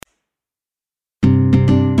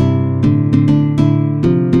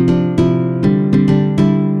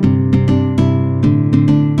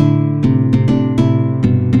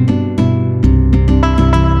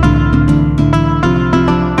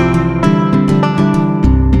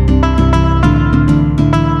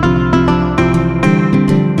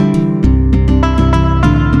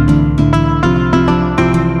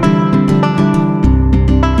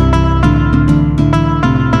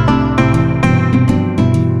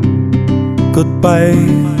Goodbye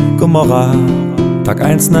Gomorrha, Tag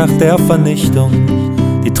 1 nach der Vernichtung,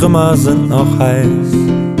 die Trümmer sind noch heiß.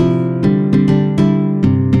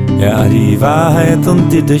 Ja, die Wahrheit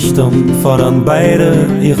und die Dichtung fordern beide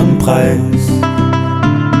ihren Preis.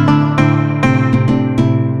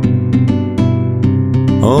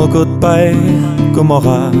 Oh, Goodbye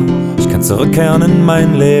Gomorrha, ich kann zurückkehren in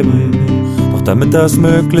mein Leben, doch damit das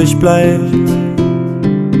möglich bleibt,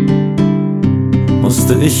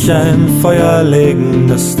 musste ich ein Feuer legen,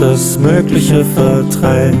 das das Mögliche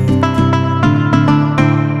vertreibt.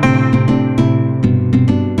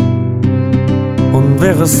 Und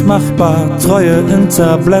wäre es machbar, Treue in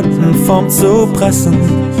Tablettenform zu pressen,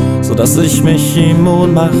 sodass ich mich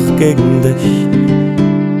immun mach gegen dich.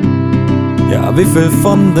 Ja, wie viel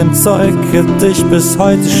von dem Zeug hätte ich bis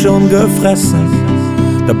heute schon gefressen?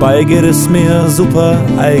 Dabei geht es mir super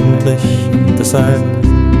eigentlich, deshalb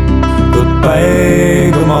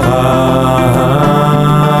Goodbye Gomorrha,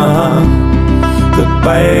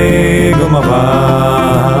 Goodbye Gomorrha,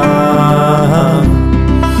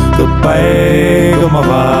 Goodbye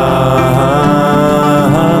Gomorrha,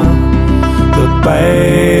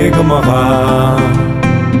 Goodbye Gomorrha,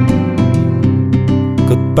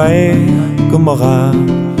 Goodbye Gomorrha.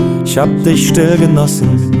 Ich hab dich still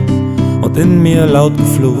genossen und in mir laut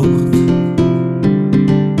geflucht,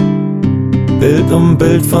 Bild um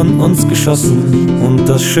Bild von uns geschossen und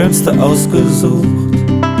das Schönste ausgesucht.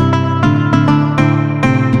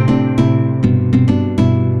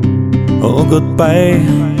 Oh, Goodbye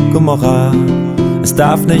Gomorrha, es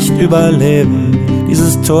darf nicht überleben,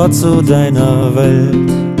 dieses Tor zu deiner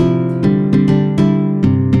Welt.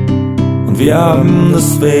 Und wir haben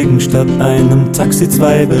deswegen statt einem Taxi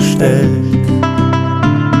 2 bestellt.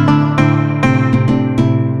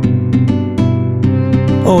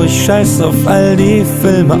 Oh, ich scheiß auf all die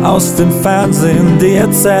Filme aus dem Fernsehen, die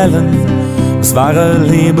erzählen, dass wahre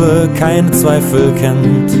Liebe keine Zweifel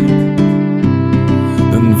kennt.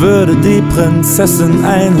 Dann würde die Prinzessin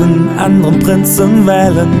einen anderen Prinzen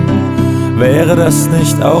wählen, wäre das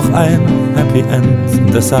nicht auch ein Happy End?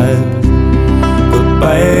 Und deshalb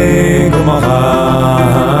Goodbye Gomorrha,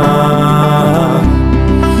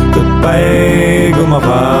 Goodbye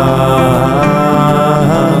Gomorrha,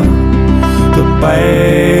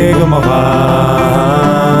 Goodbye Gomorrha,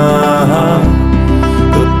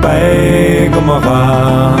 Goodbye Gomorrha.